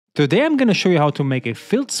Today I'm gonna show you how to make a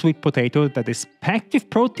filled sweet potato that is packed with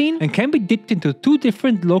protein and can be dipped into 2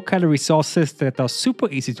 different low-calorie sauces that are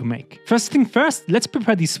super easy to make. First thing first, let's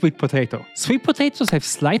prepare the sweet potato. Sweet potatoes have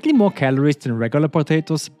slightly more calories than regular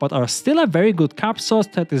potatoes, but are still a very good carb source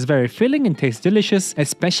that is very filling and tastes delicious,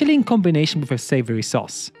 especially in combination with a savory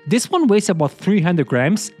sauce. This one weighs about 300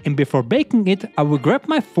 grams, and before baking it, I will grab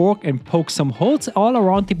my fork and poke some holes all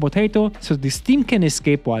around the potato so the steam can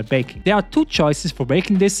escape while baking. There are 2 choices for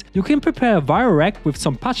baking this. You can prepare a wire rack with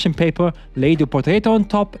some parchment paper, lay the potato on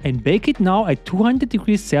top and bake it now at 200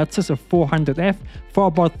 degrees Celsius or 400 F for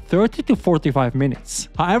about 30 to 45 minutes.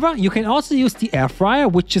 However, you can also use the air fryer,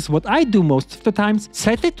 which is what I do most of the times.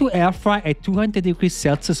 Set it to air fry at 200 degrees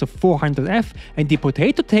Celsius or 400 F and the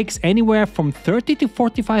potato takes anywhere from 30 to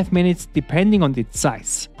 45 minutes depending on its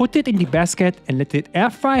size. Put it in the basket and let it air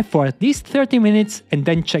fry for at least 30 minutes and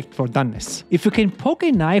then check for doneness. If you can poke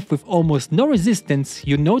a knife with almost no resistance,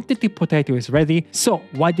 you know that the potato is ready. So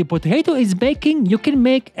while the potato is baking, you can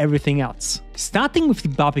make everything else. Starting with the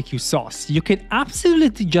barbecue sauce, you can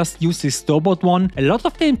absolutely just use this store-bought one. A lot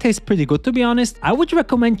of them taste pretty good, to be honest. I would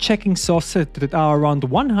recommend checking sauces that are around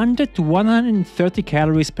 100 to 130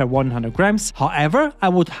 calories per 100 grams. However, I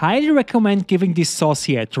would highly recommend giving this sauce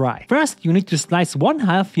here a try. First, you need to slice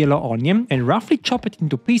 1/2 yellow onion and roughly chop it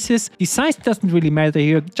into pieces. The size doesn't really matter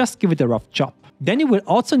here, just give it a rough chop. Then you will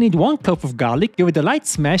also need 1 clove of garlic, give it a light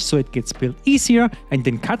smash so it gets peeled easier, and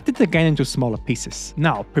then cut it again into smaller pieces.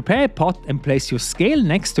 Now, prepare a pot and place your scale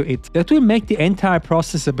next to it. That will make the entire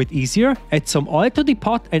process a bit easier. Add some oil to the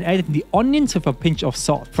pot and add in the onions with a pinch of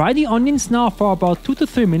salt. Fry the onions now for about 2 to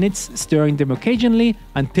 3 minutes, stirring them occasionally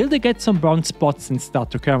until they get some brown spots and start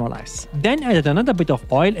to caramelize. Then add another bit of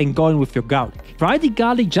oil and go in with your garlic. Fry the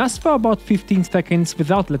garlic just for about 15 seconds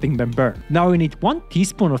without letting them burn. Now you need 1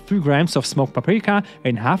 teaspoon or 3 grams of smoked paprika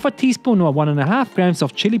and 1/2 teaspoon or 1.5 grams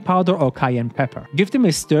of chili powder or cayenne pepper. Give them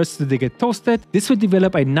a stir so they get toasted. This will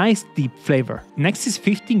develop a nice deep flavor. Next is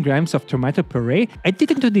 15 grams of tomato puree. Add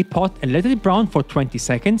it into the pot and let it brown for 20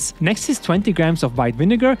 seconds. Next is 20 grams of white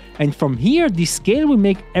vinegar, and from here the scale will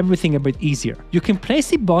make everything a bit easier. You can place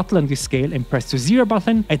the bottle on the scale and press the 0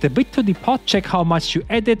 button. Add a bit to the pot, check how much you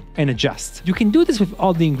added and adjust. You can do this with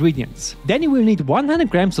all the ingredients. Then you will need 100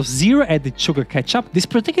 grams of zero added sugar ketchup. This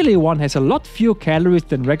particular one has a lot fewer calories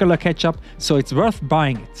than regular ketchup, so it's worth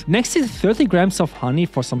buying it. Next is 30 grams of honey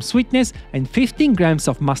for some sweetness and 15 grams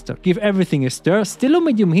of mustard. Give everything a stir, still on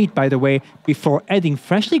medium heat by the way, before adding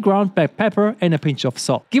freshly ground black pepper and a pinch of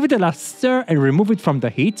salt. Give it a last stir and remove it from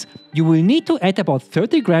the heat. You will need to add about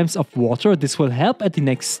 30 grams of water. This will help at the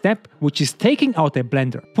next step, which is taking out a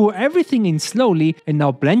blender. Pour everything in slowly and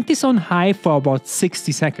now blend this on high for about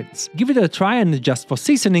 60 seconds. Give it a try and adjust for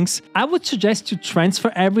seasonings. I would suggest you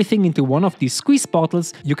transfer everything into one of these squeeze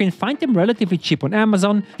bottles. You can find them relatively cheap on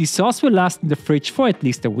Amazon. The sauce will last in the fridge for at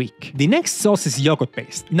least a week. The next sauce is yogurt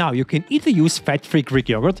based. Now you can either use fat-free Greek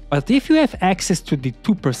yogurt, but if you have access to the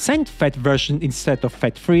 2% fat version instead of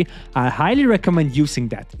fat-free, I highly recommend using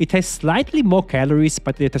that. It has slightly more calories,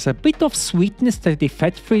 but it has a bit of sweetness that the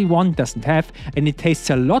fat-free one doesn't have, and it tastes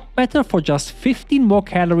a lot better for just 15 more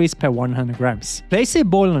calories per 100 grams. Place a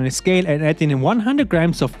bowl on a scale and add in 100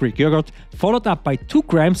 grams of Greek yogurt, followed up by 2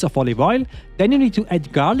 grams of olive oil. Then you need to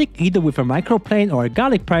add garlic either with a microplane or a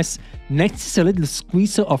garlic press. Next is a little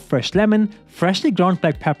squeezer of fresh lemon, freshly ground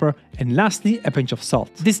black pepper, and lastly a pinch of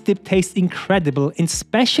salt. This dip tastes incredible,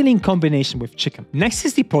 especially in combination with chicken. Next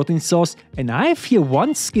is the protein sauce, and I have here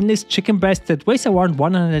 1 skinless chicken breast that weighs around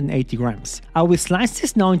 180 grams. I will slice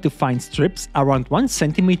this now into fine strips around 1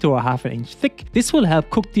 centimeter or 1/2 inch thick. This will help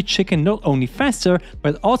cook the chicken not only faster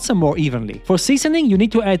but also more evenly. For seasoning, you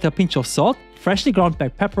need to add a pinch of salt, freshly ground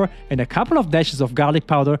black pepper, and a couple of dashes of garlic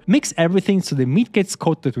powder. Mix everything so the meat gets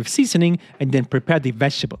coated with seasoning and then prepare the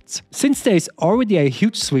vegetables. Since there is already a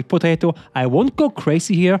huge sweet potato, I won't go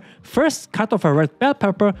crazy here. First, cut off a red bell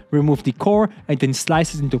pepper, remove the core, and then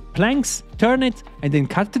slice it into planks. Turn it and then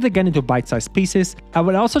cut it again into bite-sized pieces. I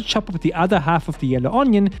will also chop up the other half of the yellow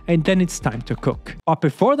onion and then it's time to cook. But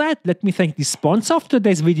before that, let me thank the sponsor of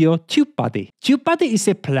today's video, Tubebuddy. Tubebuddy is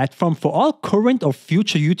a platform for all current or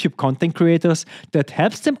future YouTube content creators that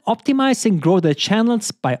helps them optimize and grow their channels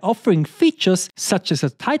by offering features such as a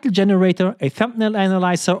title generator, a thumbnail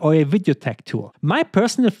analyzer, or a video tag tool. My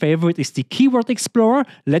personal favorite is the Keyword Explorer.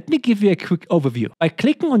 Let me give you a quick overview. By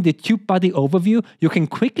clicking on the Tubebuddy overview, you can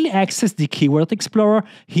quickly access the Keyword Explorer,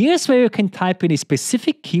 here's where you can type in a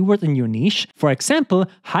specific keyword in your niche. For example,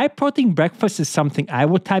 high protein breakfast is something I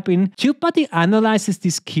would type in. Tubebuddy analyzes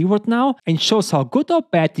this keyword now and shows how good or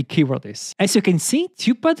bad the keyword is. As you can see,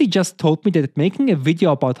 Tubebuddy just told me that making a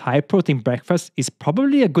video about high protein breakfast is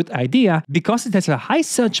probably a good idea because it has a high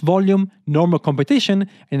search volume, normal competition,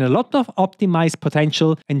 and a lot of optimized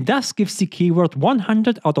potential, and thus gives the keyword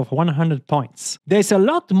 100 out of 100 points. There's a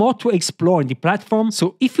lot more to explore in the platform,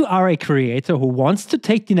 so if you are a creator who wants to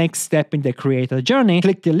take the next step in their creator journey,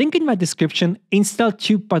 click the link in my description, install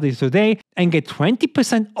Tubebuddy today, and get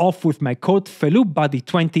 20% off with my code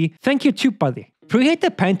FeluBuddy20. Thank you, Tubebuddy. Preheat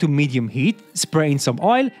the pan to medium heat, spray in some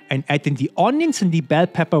oil, and add in the onions and the bell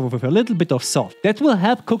pepper with a little bit of salt. That will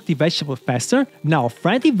help cook the vegetable faster. Now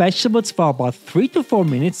fry the vegetables for about 3 to 4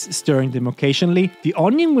 minutes, stirring them occasionally. The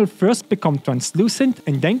onion will first become translucent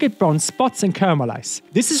and then get brown spots and caramelize.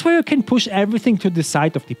 This is where you can push everything to the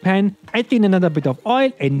side of the pan, add in another bit of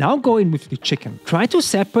oil, and now go in with the chicken. Try to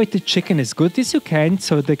separate the chicken as good as you can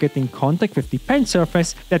so they get in contact with the pan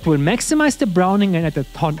surface. That will maximize the browning and add a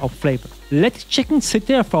ton of flavor. Let the chicken sit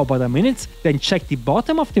there for about a minute, then check the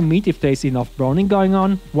bottom of the meat if there is enough browning going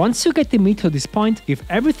on. Once you get the meat to this point, give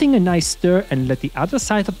everything a nice stir and let the other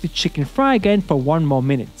side of the chicken fry again for 1 more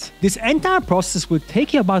minute. This entire process will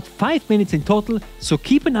take you about 5 minutes in total, so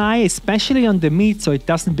keep an eye especially on the meat so it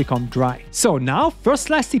doesn't become dry. So now first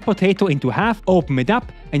slice the potato into half, open it up,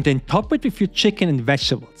 and then top it with your chicken and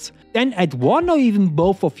vegetables. Then add one or even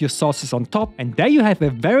both of your sauces on top, and there you have a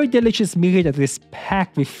very delicious meal that is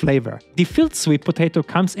packed with flavor. The filled sweet potato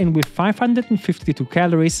comes in with 552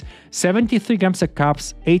 calories, 73 grams of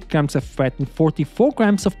carbs, 8 grams of fat, and 44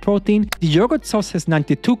 grams of protein. The yogurt sauce has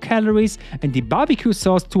 92 calories and the BBQ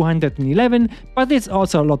sauce 211, but it's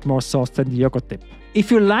also a lot more sauce than the yogurt dip. If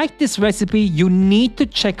you like this recipe, you need to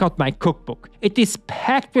check out my cookbook. It is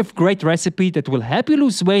packed with great recipes that will help you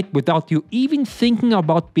lose weight without you even thinking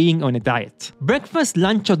about being on a diet. Breakfast,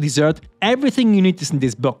 lunch or dessert, everything you need is in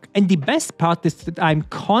this book. And the best part is that I'm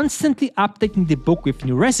constantly updating the book with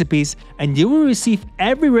new recipes, and you will receive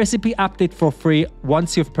every recipe update for free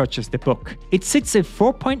once you've purchased the book. It sits at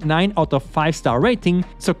 4.9 out of 5-star rating,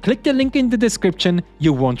 so click the link in the description,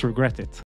 you won't regret it.